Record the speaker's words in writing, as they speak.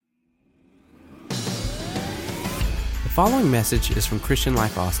following message is from Christian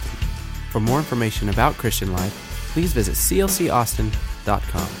Life Austin. For more information about Christian Life, please visit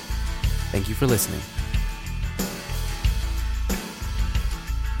clcaustin.com. Thank you for listening.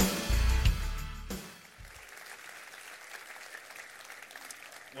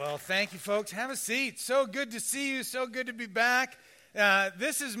 Well, thank you, folks. Have a seat. So good to see you. So good to be back.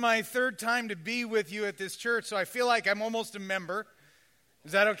 This is my third time to be with you at this church, so I feel like I'm almost a member.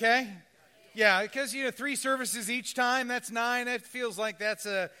 Is that okay? Yeah, because, 3 services each time, that's 9. It feels like that's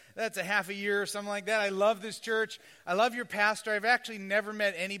a half a year or something like that. I love this church. I love your pastor. I've actually never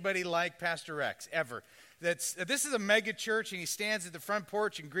met anybody like Pastor Rex, ever. This is a mega church, and he stands at the front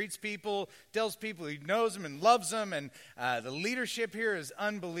porch and greets people, tells people he knows them and loves them, and the leadership here is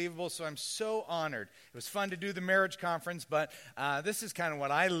unbelievable, so I'm so honored. It was fun to do the marriage conference, but this is kind of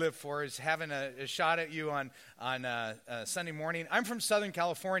what I live for, is having a shot at you on Sunday morning. I'm from Southern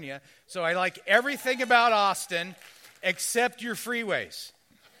California, so I like everything about Austin except your freeways.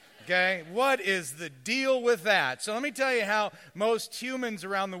 Okay, what is the deal with that? So let me tell you how most humans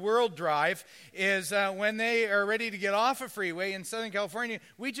around the world drive is when they are ready to get off a freeway in Southern California,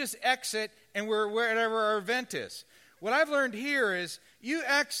 we just exit and we're wherever our event is. What I've learned here is you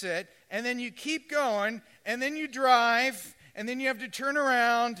exit and then you keep going and then you drive and then you have to turn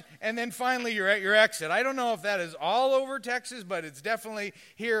around and then finally you're at your exit. I don't know if that is all over Texas, but it's definitely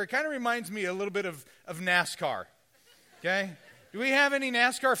here. It kind of reminds me a little bit of NASCAR, okay? Do we have any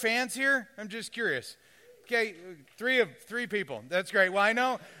NASCAR fans here? I'm just curious. Okay, three people. That's great. Well,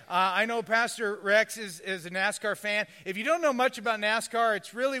 I know Pastor Rex is a NASCAR fan. If you don't know much about NASCAR,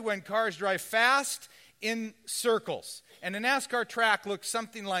 it's really when cars drive fast in circles. And a NASCAR track looks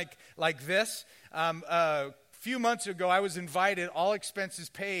something like this. A few months ago, I was invited, all expenses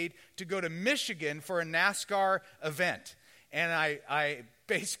paid, to go to Michigan for a NASCAR event. And I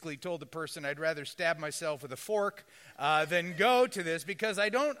basically told the person I'd rather stab myself with a fork than go to this, because I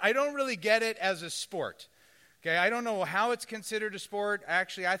don't really get it as a sport. Okay, I don't know how it's considered a sport.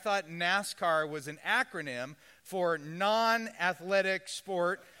 Actually, I thought NASCAR was an acronym for non-athletic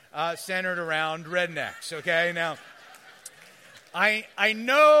sport centered around rednecks. Okay, now I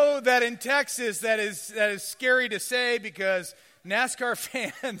know that in Texas that is scary to say, because NASCAR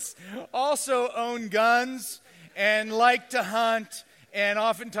fans also own guns and like to hunt and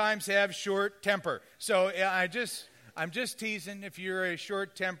oftentimes have short temper. So I'm just teasing. If you're a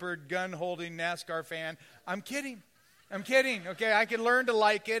short-tempered, gun-holding NASCAR fan, I'm kidding. Okay, I can learn to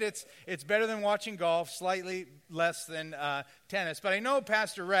like it. It's better than watching golf, slightly less than tennis. But I know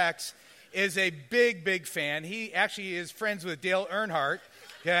Pastor Rex is a big fan. He actually is friends with Dale Earnhardt.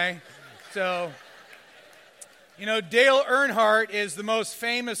 Okay, so Dale Earnhardt is the most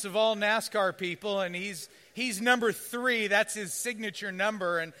famous of all NASCAR people, and he's number 3. That's his signature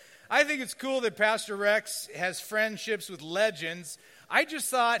number. And I think it's cool that Pastor Rex has friendships with legends. I just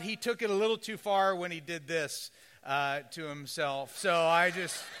thought he took it a little too far when he did this to himself.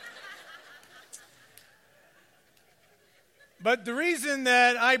 But the reason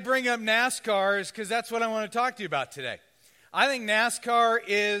that I bring up NASCAR is because that's what I want to talk to you about today. I think NASCAR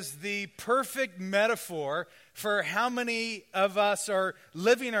is the perfect metaphor for how many of us are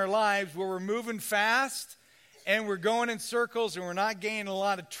living our lives where we're moving fast and we're going in circles and we're not gaining a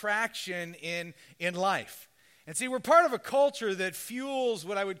lot of traction in life. And see, we're part of a culture that fuels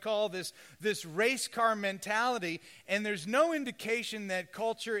what I would call this race car mentality, and there's no indication that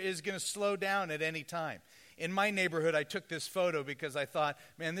culture is going to slow down at any time. In my neighborhood, I took this photo because I thought,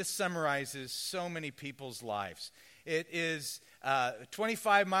 man, this summarizes so many people's lives. It is a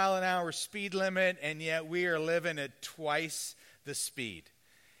 25-mile-an-hour speed limit, and yet we are living at twice the speed.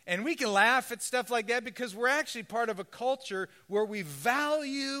 And we can laugh at stuff like that because we're actually part of a culture where we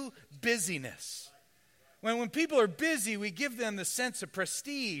value busyness. When people are busy, we give them the sense of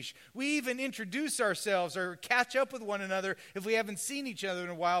prestige. We even introduce ourselves or catch up with one another if we haven't seen each other in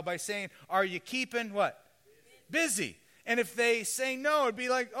a while by saying, are you keeping what? Busy. And if they say no, it'd be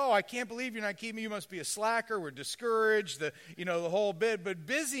like, oh, I can't believe you're not keeping. You must be a slacker. We're discouraged, the whole bit. But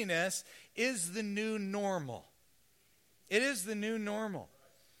busyness is the new normal. It is the new normal.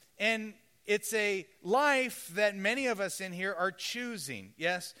 And it's a life that many of us in here are choosing.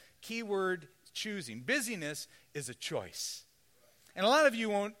 Yes, keyword choosing. Busyness is a choice. And a lot of you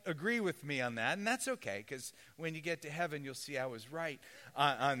won't agree with me on that, and that's okay, because when you get to heaven, you'll see I was right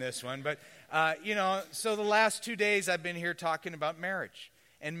on this one. But, so the last 2 days I've been here talking about marriage.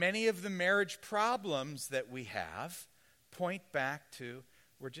 And many of the marriage problems that we have point back to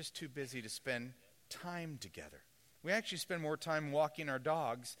we're just too busy to spend time together. We actually spend more time walking our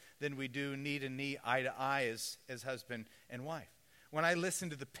dogs than we do knee to knee, eye to eye as husband and wife. When I listen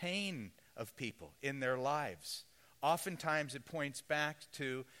to the pain of people in their lives, oftentimes it points back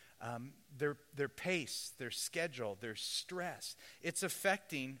to their pace, their schedule, their stress. It's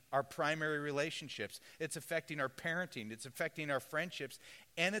affecting our primary relationships. It's affecting our parenting. It's affecting our friendships.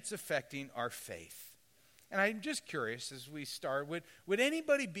 And it's affecting our faith. And I'm just curious as we start, would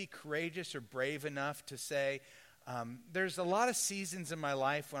anybody be courageous or brave enough to say, there's a lot of seasons in my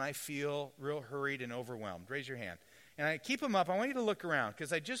life when I feel real hurried and overwhelmed? Raise your hand. And I keep them up. I want you to look around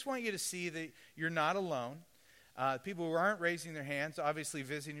because I just want you to see that you're not alone. People who aren't raising their hands, obviously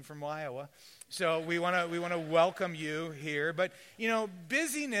visiting from Iowa. So we want to welcome you here. But,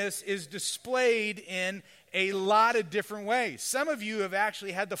 busyness is displayed in a lot of different ways. Some of you have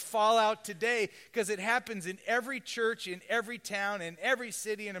actually had the fallout today because it happens in every church, in every town, in every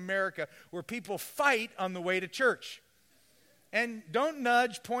city in America where people fight on the way to church. And don't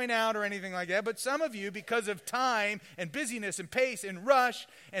nudge, point out, or anything like that. But some of you, because of time and busyness and pace and rush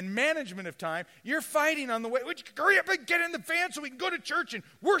and management of time, you're fighting on the way. Would you hurry up and get in the van so we can go to church and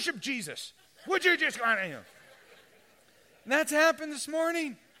worship Jesus? Would you just, And that's happened this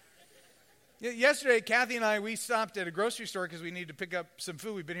morning. Yesterday, Kathy and I, we stopped at a grocery store because we needed to pick up some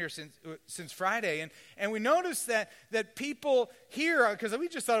food. We've been here since Friday. And we noticed that people here, because we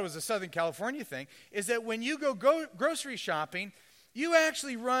just thought it was a Southern California thing, is that when you go grocery shopping, you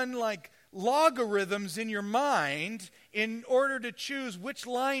actually run like logarithms in your mind in order to choose which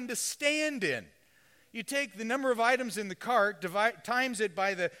line to stand in. You take the number of items in the cart, times it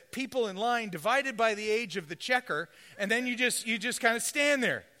by the people in line, divided by the age of the checker, and then you just kind of stand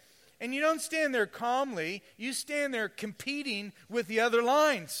there. And you don't stand there calmly. You stand there competing with the other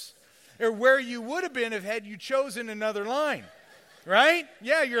lines. Or where you would have been had you chosen another line. Right?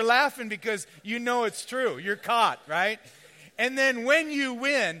 Yeah, you're laughing because you know it's true. You're caught, right? And then when you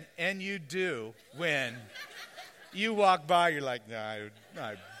win, and you do win, you walk by, you're like, nah,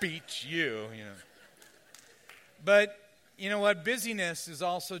 I beat you. But you know what? Busyness is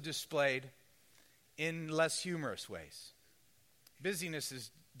also displayed in less humorous ways. Busyness is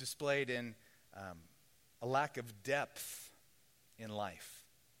displayed in a lack of depth in life.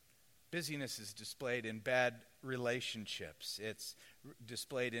 Busyness is displayed in bad relationships. It's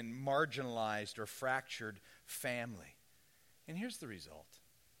displayed in marginalized or fractured family. And here's the result.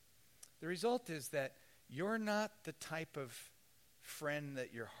 The result is that you're not the type of friend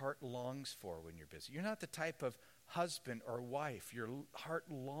that your heart longs for when you're busy. You're not the type of husband or wife your heart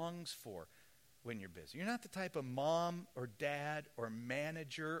longs for when you're busy. You're not the type of mom or dad or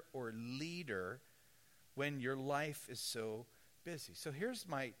manager or leader when your life is so busy. So here's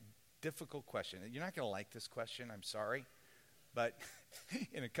my difficult question. You're not going to like this question, I'm sorry. But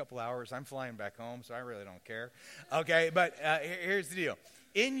in a couple hours, I'm flying back home, so I really don't care. Okay, but here's the deal.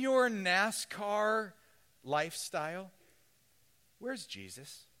 In your NASCAR lifestyle, where's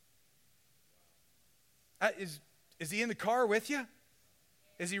Jesus? Is he in the car with you?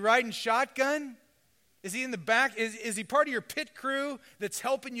 Is he riding shotgun? Is he in the back? Is he part of your pit crew that's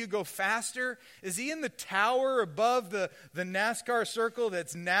helping you go faster? Is he in the tower above the NASCAR circle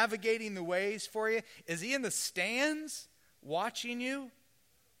that's navigating the ways for you? Is he in the stands watching you?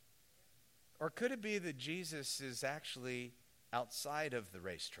 Or could it be that Jesus is actually outside of the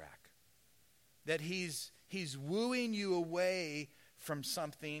racetrack? That he's wooing you away from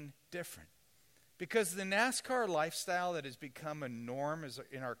something different? Because the NASCAR lifestyle that has become a norm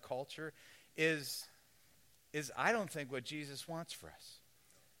in our culture is I don't think what Jesus wants for us.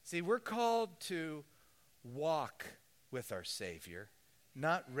 See, we're called to walk with our Savior,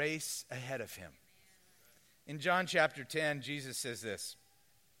 not race ahead of him. In John chapter 10, Jesus says this.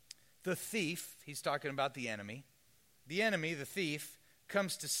 The thief, he's talking about the enemy, the thief,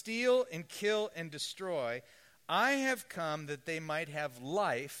 comes to steal and kill and destroy. I have come that they might have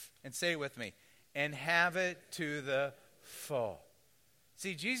life, and say it with me, and have it to the full.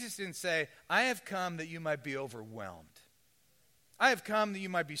 See, Jesus didn't say, I have come that you might be overwhelmed. I have come that you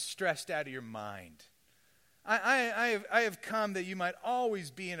might be stressed out of your mind. I have come that you might always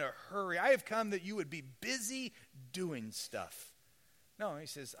be in a hurry. I have come that you would be busy doing stuff. No, he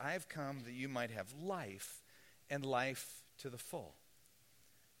says, I have come that you might have life and life to the full.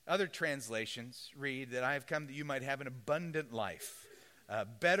 Other translations read that I have come that you might have an abundant life. A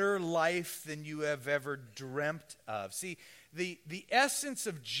better life than you have ever dreamt of. See, the essence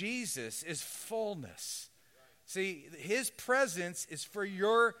of Jesus is fullness. See, his presence is for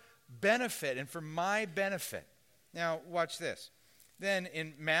your benefit and for my benefit. Now, watch this. Then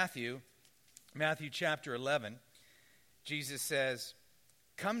in Matthew chapter 11, Jesus says,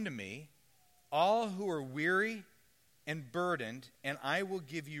 come to me, all who are weary and burdened, and I will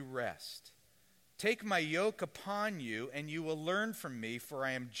give you rest. Take my yoke upon you, and you will learn from me, for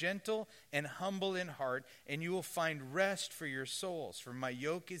I am gentle and humble in heart, and you will find rest for your souls. For my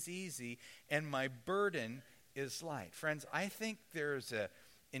yoke is easy, and my burden is light. Friends, I think there's an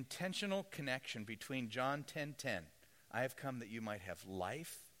intentional connection between John 10:10, I have come that you might have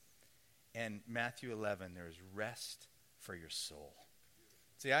life, and Matthew 11, there is rest for your soul.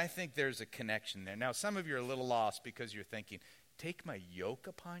 See, I think there's a connection there. Now, some of you are a little lost because you're thinking, take my yoke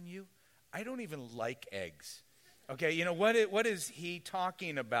upon you? I don't even like eggs. Okay, you know, what is he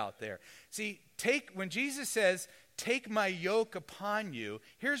talking about there? See, when Jesus says, take my yoke upon you,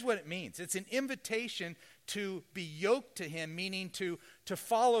 here's what it means. It's an invitation to be yoked to him, meaning to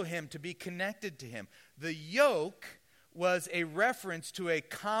follow him, to be connected to him. The yoke was a reference to a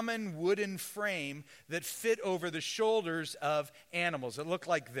common wooden frame that fit over the shoulders of animals. It looked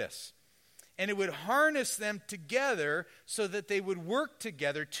like this. And it would harness them together so that they would work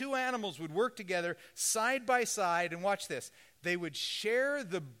together. Two animals would work together side by side. And watch this. They would share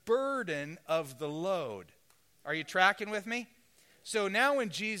the burden of the load. Are you tracking with me? So now when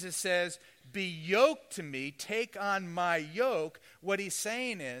Jesus says, be yoked to me, take on my yoke, what he's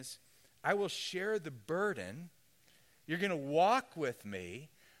saying is, I will share the burden. You're going to walk with me.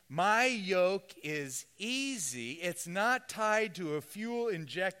 My yoke is easy. It's not tied to a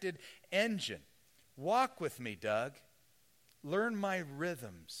fuel-injected engine. Walk with me, Doug. Learn my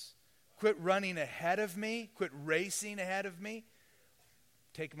rhythms. Quit running ahead of me. Quit racing ahead of me.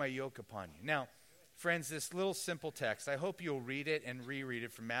 Take my yoke upon you. Now, friends, this little simple text, I hope you'll read it and reread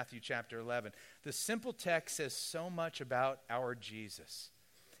it from Matthew chapter 11. The simple text says so much about our Jesus.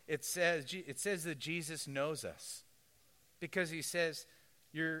 It says that Jesus knows us because he says,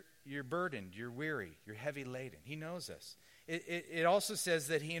 you're burdened, you're weary, you're heavy laden. He knows us. It also says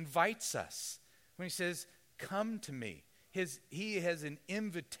that he invites us. When he says, come to me. He has an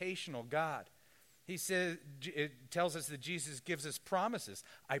invitational God. It tells us that Jesus gives us promises.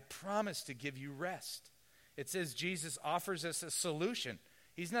 I promise to give you rest. It says Jesus offers us a solution.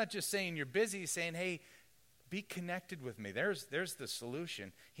 He's not just saying you're busy. He's saying, hey, be connected with me. There's the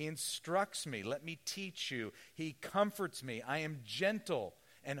solution. He instructs me. Let me teach you. He comforts me. I am gentle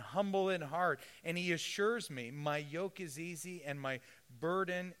and humble in heart. And he assures me my yoke is easy and my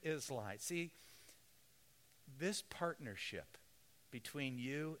burden is light. See, this partnership between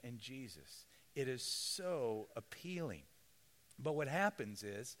you and Jesus, it is so appealing. But what happens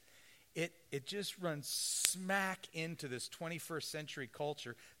is it just runs smack into this 21st century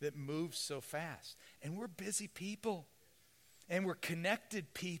culture that moves so fast. And we're busy people. And we're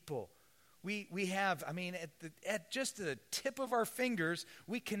connected people. We have, at just the tip of our fingers,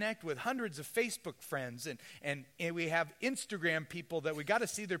 we connect with hundreds of Facebook friends, and we have Instagram people that we got to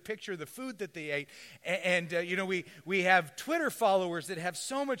see their picture of the food that they ate, and we have Twitter followers that have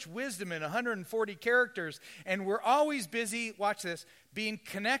so much wisdom in 140 characters, and we're always busy, watch this, being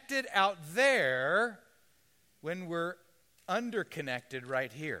connected out there when we're underconnected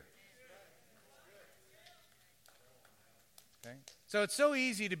right here. Okay? So it's so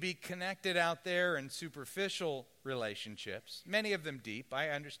easy to be connected out there in superficial relationships, many of them deep, I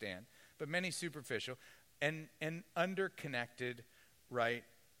understand, but many superficial, and underconnected right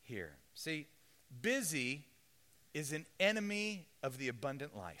here. See, busy is an enemy of the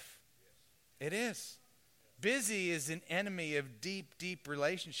abundant life. It is. Busy is an enemy of deep, deep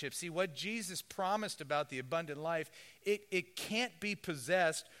relationships. See, what Jesus promised about the abundant life, it can't be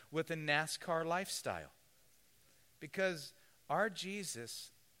possessed with a NASCAR lifestyle. Because our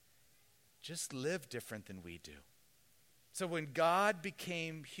Jesus just lived different than we do. So when God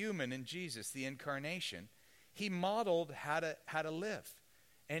became human in Jesus, the incarnation, he modeled how to live.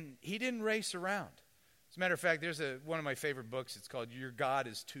 And he didn't race around. As a matter of fact, there's one of my favorite books. It's called Your God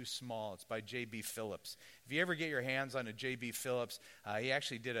is Too Small. It's by J.B. Phillips. If you ever get your hands on a J.B. Phillips, he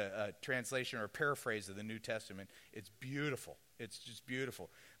actually did a translation or a paraphrase of the New Testament. It's beautiful. It's just beautiful.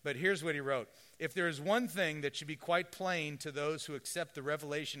 But here's what he wrote. If there is one thing that should be quite plain to those who accept the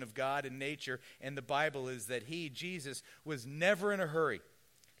revelation of God and nature and the Bible is that he, Jesus, was never in a hurry.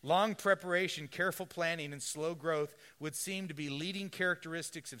 Long preparation, careful planning, and slow growth would seem to be leading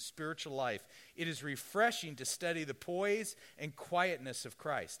characteristics of spiritual life. It is refreshing to study the poise and quietness of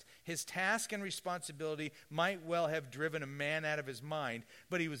Christ. His task and responsibility might well have driven a man out of his mind,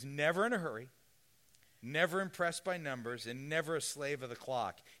 but he was never in a hurry, never impressed by numbers, and never a slave of the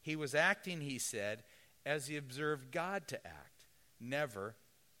clock. He was acting, he said, as he observed God to act, never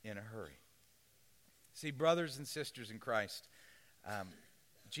in a hurry. See, brothers and sisters in Christ,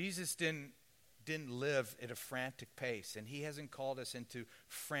 Jesus didn't live at a frantic pace, and he hasn't called us into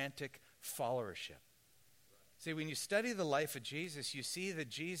frantic followership. See, when you study the life of Jesus, you see that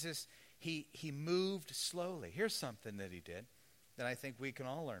Jesus, he moved slowly. Here's something that he did that I think we can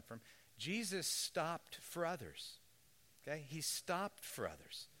all learn from. Jesus stopped for others. Okay? He stopped for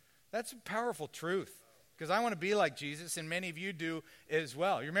others. That's a powerful truth. Because I want to be like Jesus, and many of you do as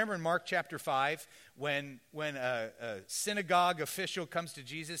well. You remember in Mark chapter 5, when a synagogue official comes to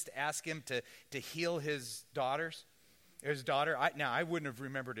Jesus to ask him to heal his daughter? I wouldn't have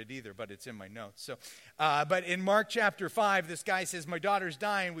remembered it either, but it's in my notes. So, but in Mark chapter 5, this guy says, "My daughter's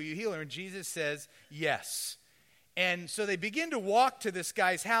dying, will you heal her?" And Jesus says, "Yes." And so they begin to walk to this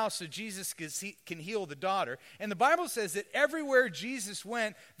guy's house so Jesus can heal the daughter. And the Bible says that everywhere Jesus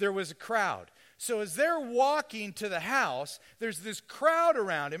went, there was a crowd. So as they're walking to the house, there's this crowd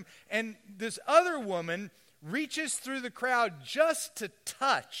around him, and this other woman reaches through the crowd just to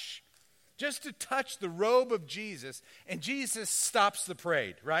touch the robe of Jesus, and Jesus stops the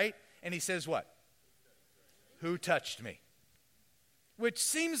parade, right? And he says what? Who touched me? Which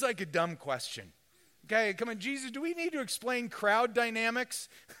seems like a dumb question. Okay, come on, Jesus, do we need to explain crowd dynamics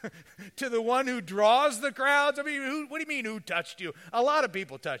to the one who draws the crowds? I mean, what do you mean, who touched you? A lot of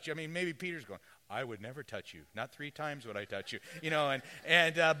people touch you. I mean, maybe Peter's going, "I would never touch you. Not 3 times would I touch you."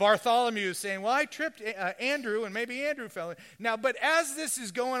 And Bartholomew is saying, "Well, I tripped Andrew, and maybe Andrew fell in." Now, but as this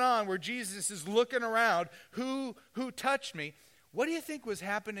is going on, where Jesus is looking around, who touched me? What do you think was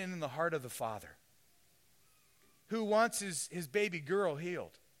happening in the heart of the Father, who wants his baby girl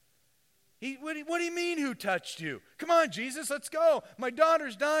healed? What do you mean, who touched you? Come on, Jesus, let's go. My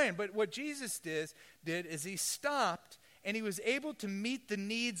daughter's dying. But what Jesus did is he stopped, and he was able to meet the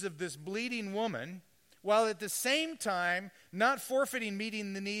needs of this bleeding woman, while at the same time not forfeiting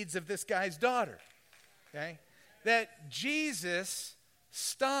meeting the needs of this guy's daughter. Okay? That Jesus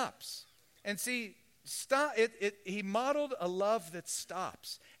stops. And see, he modeled a love that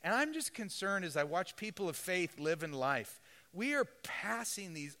stops. And I'm just concerned as I watch people of faith live in life, we are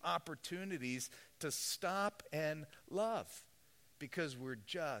passing these opportunities to stop and love because we're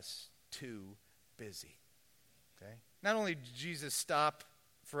just too busy. Okay? Not only did Jesus stop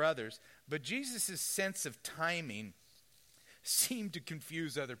for others, but Jesus' sense of timing seemed to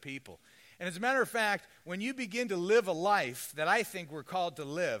confuse other people. And as a matter of fact, when you begin to live a life that I think we're called to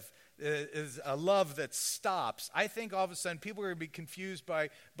live, is a love that stops, I think all of a sudden people are going to be confused by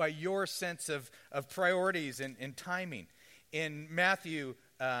your sense of priorities and timing. In Matthew,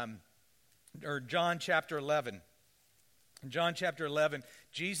 or John chapter 11,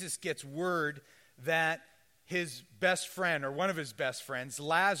 Jesus gets word that his best friend, or one of his best friends,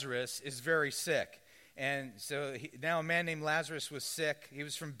 Lazarus, is very sick. And so now a man named Lazarus was sick. He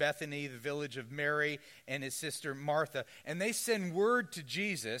was from Bethany, the village of Mary and his sister Martha. And they send word to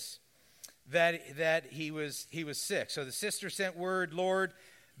Jesus that he was sick. So the sister sent word, "Lord,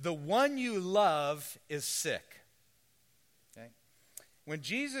 the one you love is sick." Okay? When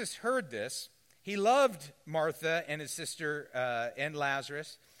Jesus heard this, he loved Martha and his sister and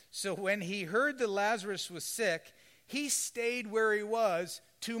Lazarus. So when he heard that Lazarus was sick, he stayed where he was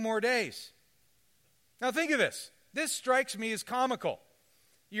 2 more days. Now think of this. This strikes me as comical.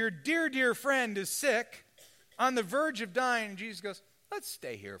 Your dear, dear friend is sick, on the verge of dying, and Jesus goes, "Let's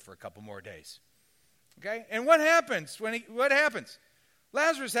stay here for a couple more days." Okay? And what happens? What happens?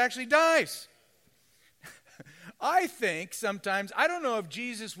 Lazarus actually dies. I think sometimes, I don't know if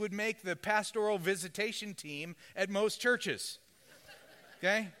Jesus would make the pastoral visitation team at most churches.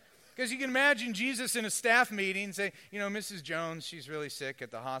 Okay? Because you can imagine Jesus in a staff meeting saying, "Mrs. Jones, she's really sick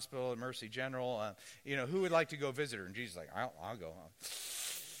at the hospital at Mercy General. Who would like to go visit her?" And Jesus is like, I'll go.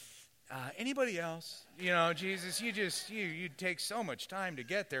 Anybody else? Jesus, you take so much time to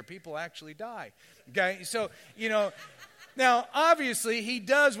get there. People actually die. Okay? So, now, obviously, he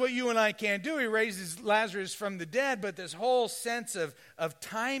does what you and I can't do. He raises Lazarus from the dead, but this whole sense of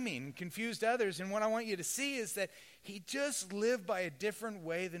timing confused others. And what I want you to see is that he just lived by a different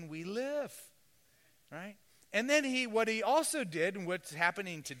way than we live, right? And then what he also did, and what's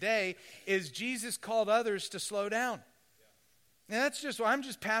happening today, is Jesus called others to slow down. And I'm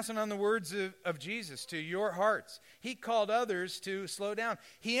just passing on the words of Jesus to your hearts. He called others to slow down.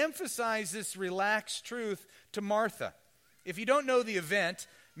 He emphasized this relaxed truth to Martha. If you don't know the event,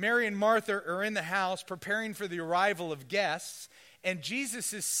 Mary and Martha are in the house preparing for the arrival of guests, and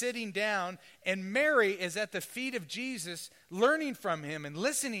Jesus is sitting down, and Mary is at the feet of Jesus learning from him and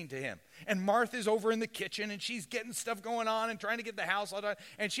listening to him. And Martha's over in the kitchen, and she's getting stuff going on and trying to get the house all done.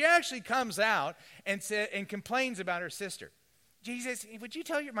 And she actually comes out and complains about her sister. "Jesus, would you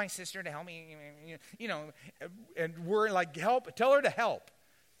tell my sister to help me?" And we're like, tell her to help.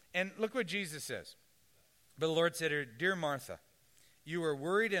 And look what Jesus says. But the Lord said to her, "Dear Martha, you are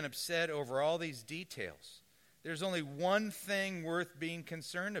worried and upset over all these details. There's only one thing worth being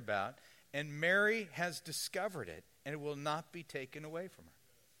concerned about, and Mary has discovered it, and it will not be taken away from her.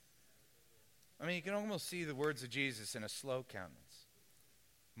 I mean, you can almost see the words of Jesus in a slow countenance.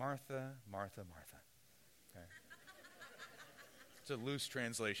 Martha, Martha, Martha. Okay. It's a loose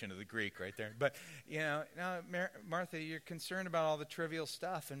translation of the Greek right there. But, Martha, you're concerned about all the trivial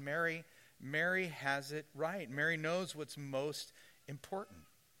stuff, and Mary has it right. Mary knows what's most important.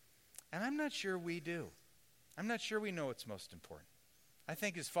 And I'm not sure we do. I'm not sure we know what's most important. I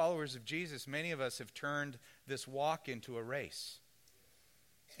think as followers of Jesus, many of us have turned this walk into a race.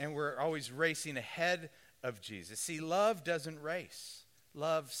 And we're always racing ahead of Jesus. See, love doesn't race.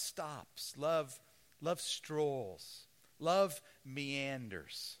 Love stops. Love strolls. Love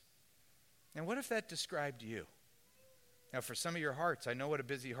meanders. And what if that described you? Now, for some of your hearts, I know what a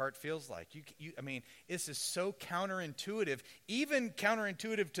busy heart feels like. This is so counterintuitive, even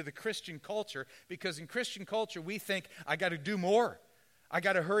counterintuitive to the Christian culture, because in Christian culture, we think, I got to do more. I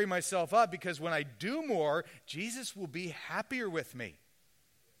got to hurry myself up, because when I do more, Jesus will be happier with me.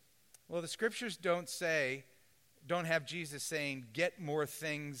 Well, the scriptures don't have Jesus saying, get more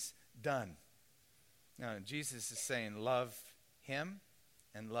things done. No, Jesus is saying, love him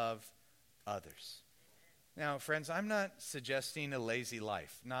and love others. Now, friends, I'm not suggesting a lazy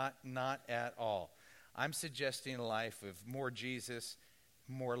life. Not at all. I'm suggesting a life of more Jesus,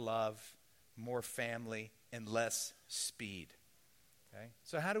 more love, more family, and less speed. Okay?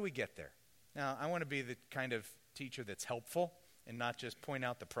 So how do we get there? Now, I want to be the kind of teacher that's helpful and not just point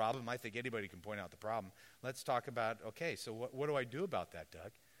out the problem. I think anybody can point out the problem. Let's talk about, okay, so what do I do about that,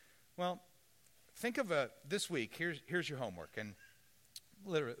 Doug? Well, think of this week. Here's your homework. And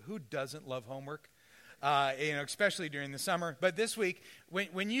literally, who doesn't love homework? Especially during the summer. But this week,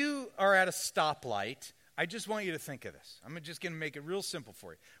 when you are at a stoplight, I just want you to think of this. I'm just going to make it real simple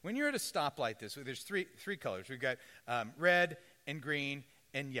for you. When you're at a stoplight this week, there's three colors. We've got red and green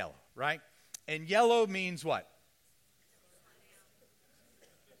and yellow, right? And yellow means what?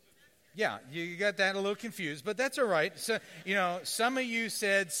 Yeah, you got that a little confused, but that's all right. So, some of you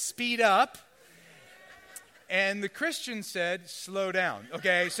said speed up, and the Christian said slow down.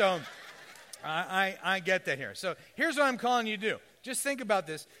 Okay, so I get that here. So here's what I'm calling you to do. Just think about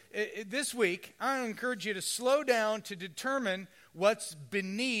this. This week, I encourage you to slow down to determine what's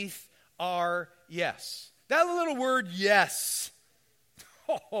beneath our yes. That little word yes.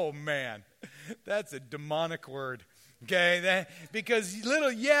 Oh, man. That's a demonic word. Okay, because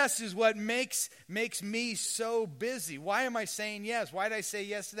little yes is what makes me so busy. Why am I saying yes? Why did I say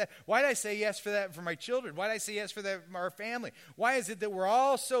yes to that? Why did I say yes for that for my children? Why did I say yes for that for our family? Why is it that we're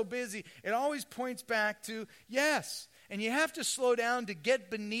all so busy? It always points back to yes. And you have to slow down to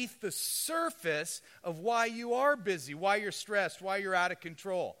get beneath the surface of why you are busy, why you're stressed, why you're out of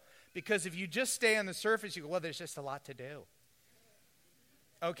control. Because if you just stay on the surface, you go, well, there's just a lot to do.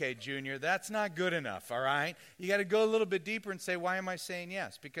 Okay, Junior, that's not good enough, all right? You got to go a little bit deeper and say, why am I saying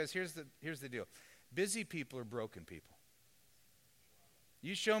yes? Because here's the deal. Busy people are broken people.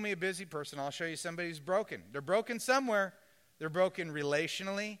 You show me a busy person, I'll show you somebody who's broken. They're broken somewhere. They're broken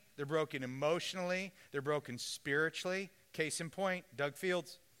relationally. They're broken emotionally. They're broken spiritually. Case in point, Doug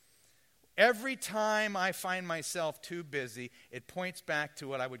Fields. Every time I find myself too busy, it points back to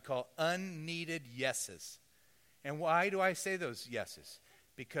what I would call unneeded yeses. And why do I say those yeses?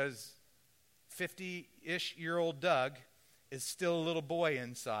 Because 50-ish-year-old Doug is still a little boy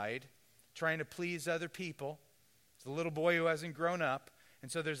inside, trying to please other people. It's a little boy who hasn't grown up.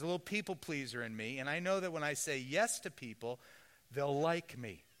 And so there's a little people pleaser in me. And I know that when I say yes to people, they'll like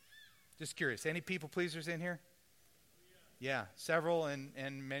me. Just curious, any people pleasers in here? Yeah, several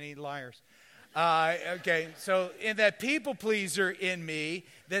and many liars. Okay, so in that people pleaser in me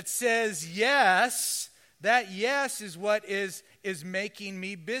that says yes, that yes is what is making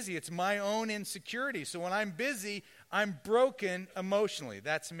me busy. It's my own insecurity. So when I'm busy, I'm broken emotionally.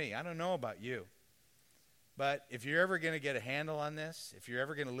 That's me. I don't know about you. But if you're ever going to get a handle on this, if you're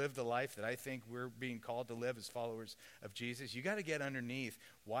ever going to live the life that I think we're being called to live as followers of Jesus, you got to get underneath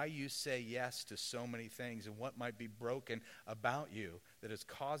why you say yes to so many things and what might be broken about you that is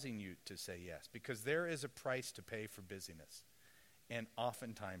causing you to say yes. Because there is a price to pay for busyness. And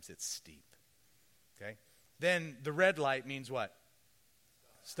oftentimes it's steep. Okay? Then the red light means what?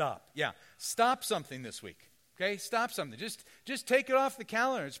 Stop. Yeah. Stop something this week. Okay? Stop something. Just take it off the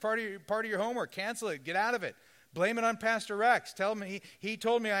calendar. It's part of your homework. Cancel it. Get out of it. Blame it on Pastor Rex. Tell him he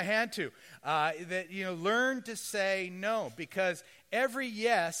told me I had to. Learn to say no, because every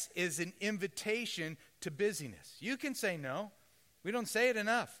yes is an invitation to busyness. You can say no. We don't say it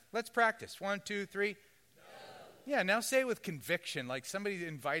enough. Let's practice. 1, 2, 3. No. Yeah, now say it with conviction, like somebody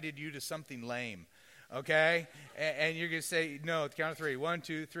invited you to something lame. Okay? And you're going to say no at the count of 3. 1,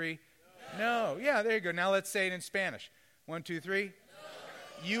 2, 3. No. Yeah, there you go. Now let's say it in Spanish. 1, 2, 3. No.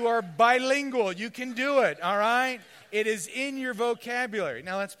 You are bilingual. You can do it, all right? It is in your vocabulary.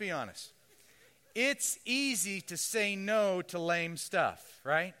 Now let's be honest. It's easy to say no to lame stuff,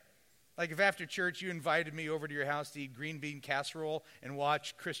 right? Like if after church you invited me over to your house to eat green bean casserole and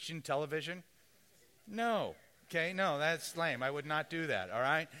watch Christian television. No. Okay, no, that's lame. I would not do that, all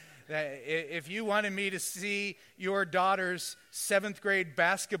right? If you wanted me to see your daughter's 7th grade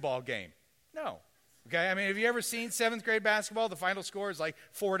basketball game, no. Okay, I mean, have you ever seen 7th grade basketball? The final score is like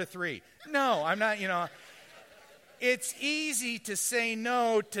 4-3. No, I'm not, It's easy to say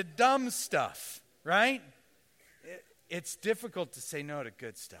no to dumb stuff, right? It's difficult to say no to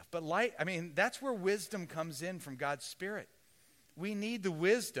good stuff. But that's where wisdom comes in from God's Spirit. We need the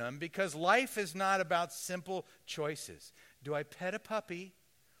wisdom because life is not about simple choices. Do I pet a puppy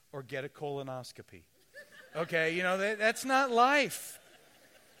or get a colonoscopy? Okay, that's not life.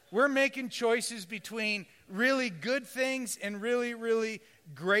 We're making choices between really good things and really, really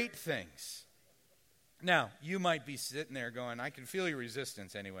great things. Now, you might be sitting there going, I can feel your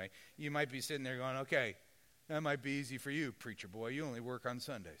resistance anyway. You might be sitting there going, okay, that might be easy for you, preacher boy. You only work on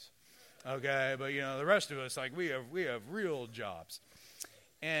Sundays. Okay, but the rest of us, we have real jobs.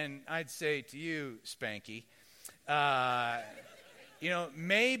 And I'd say to you, Spanky,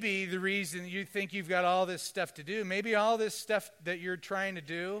 maybe the reason you think you've got all this stuff to do, maybe all this stuff that you're trying to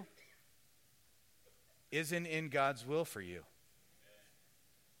do isn't in God's will for you.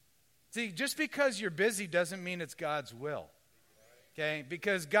 See, just because you're busy doesn't mean it's God's will. Okay?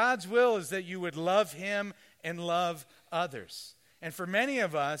 Because God's will is that you would love Him and love others. And for many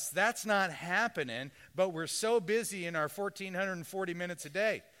of us, that's not happening, but we're so busy in our 1,440 minutes a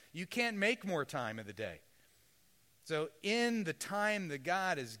day. You can't make more time in the day. So in the time that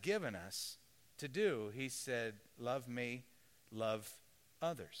God has given us to do, He said, love me, love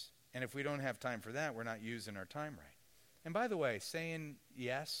others. And if we don't have time for that, we're not using our time right. And by the way, saying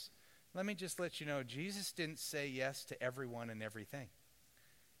yes, let me just let you know, Jesus didn't say yes to everyone and everything.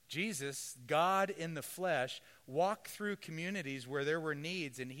 Jesus, God in the flesh, walked through communities where there were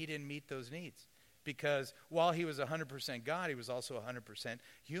needs and He didn't meet those needs. Because while He was 100% God, He was also 100%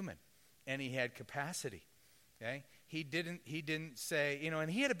 human. And He had capacity. Okay? He didn't say, and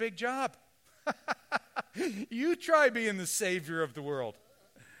He had a big job. You try being the Savior of the world.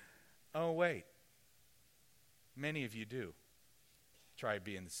 Oh, wait. Many of you do try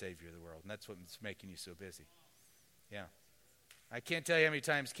being the Savior of the world. And that's what's making you so busy. Yeah. I can't tell you how many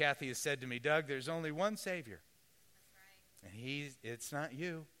times Kathy has said to me, Doug, there's only one Savior. That's right. And it's not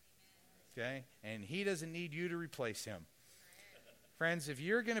you. Okay? And He doesn't need you to replace Him. Right. Friends, if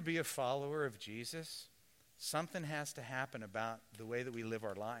you're going to be a follower of Jesus, something has to happen about the way that we live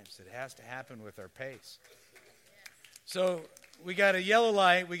our lives. It has to happen with our pace. Yes. So we got a yellow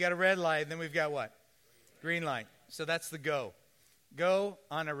light, we got a red light, and then we've got what? Green light. So that's the go. Go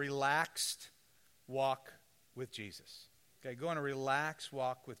on a relaxed walk with Jesus. Okay, go on a relaxed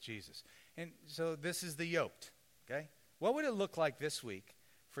walk with Jesus. And so this is the yoked, okay? What would it look like this week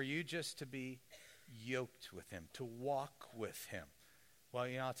for you just to be yoked with Him, to walk with Him? Well,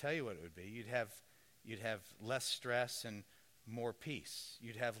 I'll tell you what it would be. You'd have less stress and more peace.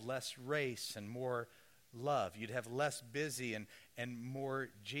 You'd have less race and more love. You'd have less busy and more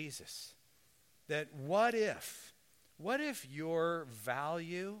Jesus. That what if your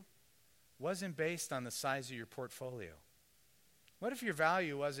value wasn't based on the size of your portfolio? What if your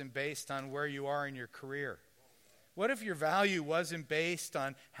value wasn't based on where you are in your career? What if your value wasn't based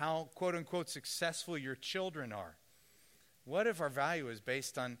on how, quote unquote, successful your children are? What if our value is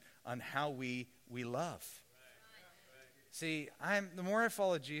based on how we love? See, the more I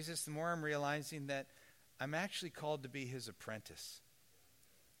follow Jesus, the more I'm realizing that I'm actually called to be His apprentice,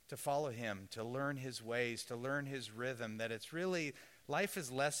 to follow Him, to learn His ways, to learn His rhythm, that it's really, life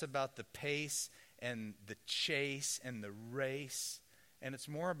is less about the pace and the chase and the race, and it's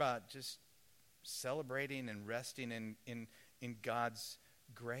more about just celebrating and resting in God's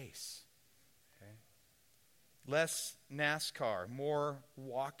grace. Okay? Less NASCAR, more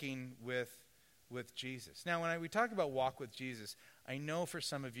walking with Jesus. Now, when we talk about walk with Jesus, I know for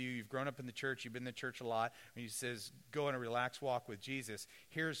some of you, you've grown up in the church, you've been in the church a lot, when He says, go on a relaxed walk with Jesus,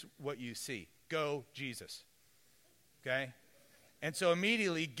 here's what you see. Go, Jesus. Okay? And so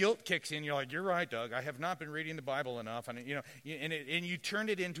immediately guilt kicks in. You're like, you're right, Doug. I have not been reading the Bible enough. And you turned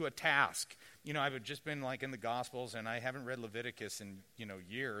it into a task. I've just been like in the Gospels, and I haven't read Leviticus in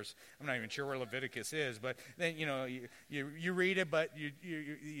years. I'm not even sure where Leviticus is. But then you read it, but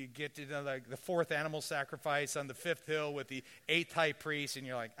you get to like the 4th animal sacrifice on the 5th hill with the 8th high priest, and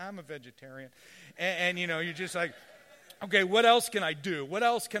you're like, I'm a vegetarian, and you're just like, okay, what else can I do? What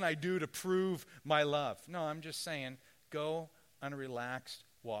else can I do to prove my love? No, I'm just saying, go on a relaxed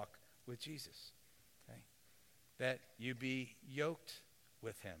walk with Jesus. Okay? That you be yoked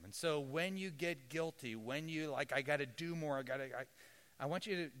with him. And so when you get guilty, when you like, I got to do more, I want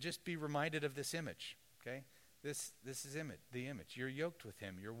you to just be reminded of this image. Okay? This is the image. You're yoked with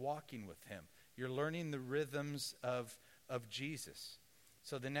him. You're walking with him. You're learning the rhythms of Jesus.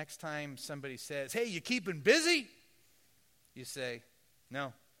 So the next time somebody says, hey, you keeping busy? You say,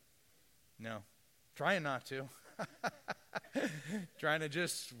 no, trying not to. Trying to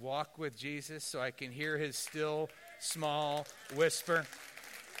just walk with Jesus so I can hear his still, small whisper.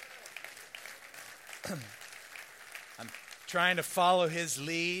 I'm trying to follow his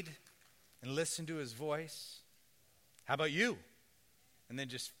lead and listen to his voice. How about you? And then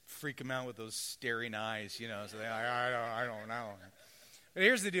just freak him out with those staring eyes, so I don't know. But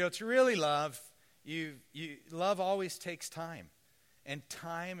here's the deal. To really love, love always takes time. And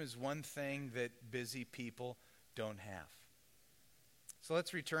time is one thing that busy people don't have. So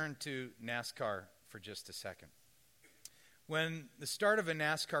let's return to NASCAR for just a second. When the start of a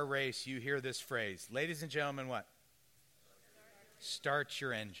NASCAR race, you hear this phrase, ladies and gentlemen, what? Start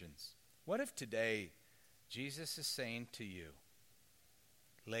your engines. What if today Jesus is saying to you,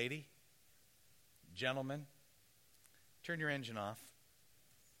 lady, gentlemen, turn your engine off,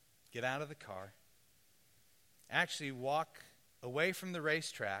 get out of the car, actually walk away from the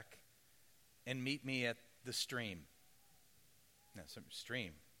racetrack and meet me at the stream. Now, some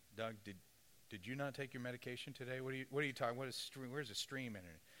stream. Doug, did you not take your medication today? What are you talking? What is stream? Where's a stream in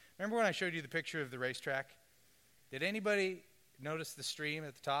it? Remember when I showed you the picture of the racetrack? Did anybody notice the stream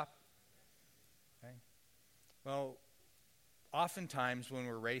at the top? Okay. Well, oftentimes when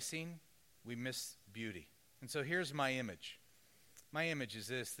we're racing, we miss beauty. And so here's my image. My image is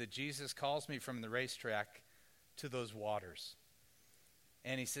this, that Jesus calls me from the racetrack to those waters.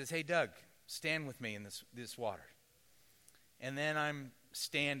 And he says, hey, Doug, stand with me in this water. And then I'm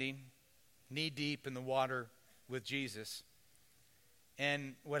standing knee deep in the water with Jesus.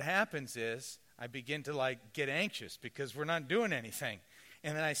 And what happens is I begin to get anxious because we're not doing anything.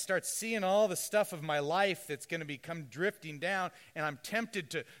 And then I start seeing all the stuff of my life that's going to become drifting down, and I'm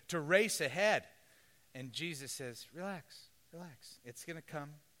tempted to race ahead. And Jesus says, relax. It's going to come,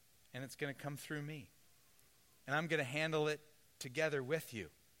 and it's going to come through me. And I'm going to handle it together with you.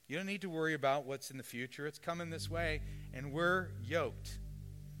 You don't need to worry about what's in the future. It's coming this way, and we're yoked.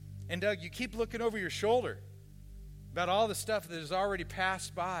 And Doug, you keep looking over your shoulder about all the stuff that has already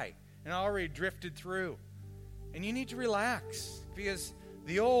passed by and already drifted through. And you need to relax because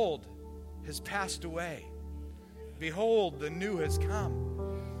the old has passed away. Behold, the new has come.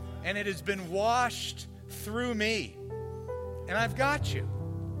 And it has been washed through me. And I've got you.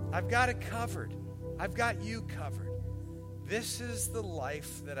 I've got it covered. I've got you covered. This is the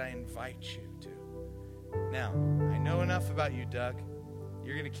life that I invite you to. Now, I know enough about you, Doug.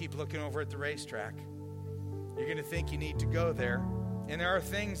 You're going to keep looking over at the racetrack. You're going to think you need to go there. And there are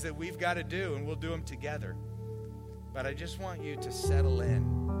things that we've got to do, and we'll do them together. But I just want you to settle in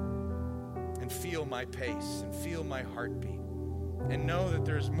and feel my pace and feel my heartbeat. And know that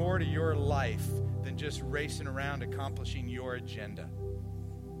there's more to your life than just racing around accomplishing your agenda.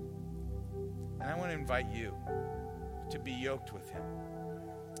 And I want to invite you to be yoked with him.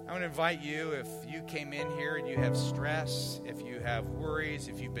 I want to invite you, if you came in here and you have stress, if you have worries,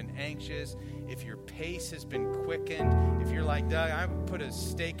 if you've been anxious, if your pace has been quickened, if you're like, Doug, I've put a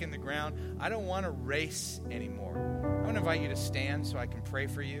stake in the ground, I don't want to race anymore. I want to invite you to stand so I can pray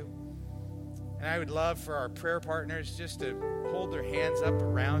for you. And I would love for our prayer partners just to hold their hands up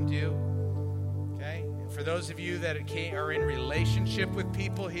around you. Okay? For those of you that are in relationship with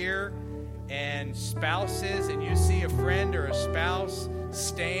people here and spouses, and you see a friend or a spouse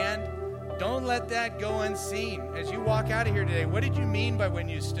stand, don't let that go unseen. As you walk out of here today, what did you mean by when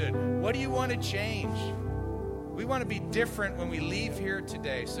you stood? What do you want to change? We want to be different when we leave here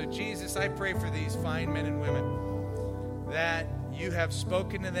today. So Jesus, I pray for these fine men and women that you have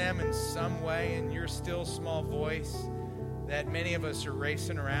spoken to them in some way in your still small voice, that many of us are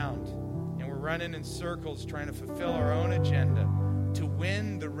racing around and we're running in circles trying to fulfill our own agenda to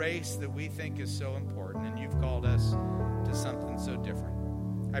win the race that we think is so important, and you've called us to something so different.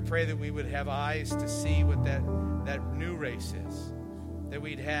 I pray that we would have eyes to see what that new race is, that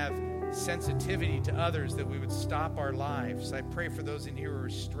we'd have sensitivity to others, that we would stop our lives. I pray for those in here who are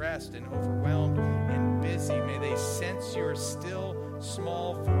stressed and overwhelmed and busy. May they sense your still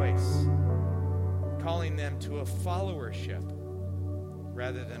small voice calling them to a followership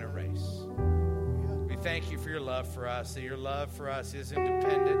rather than a race. We thank you for your love for us, that your love for us isn't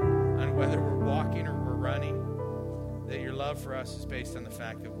dependent on whether we're walking or we're running, that your love for us is based on the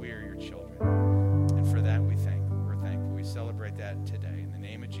fact that we are your children. And for that we're thankful. We celebrate that today in the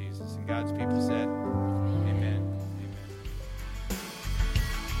name of Jesus. And God's people said,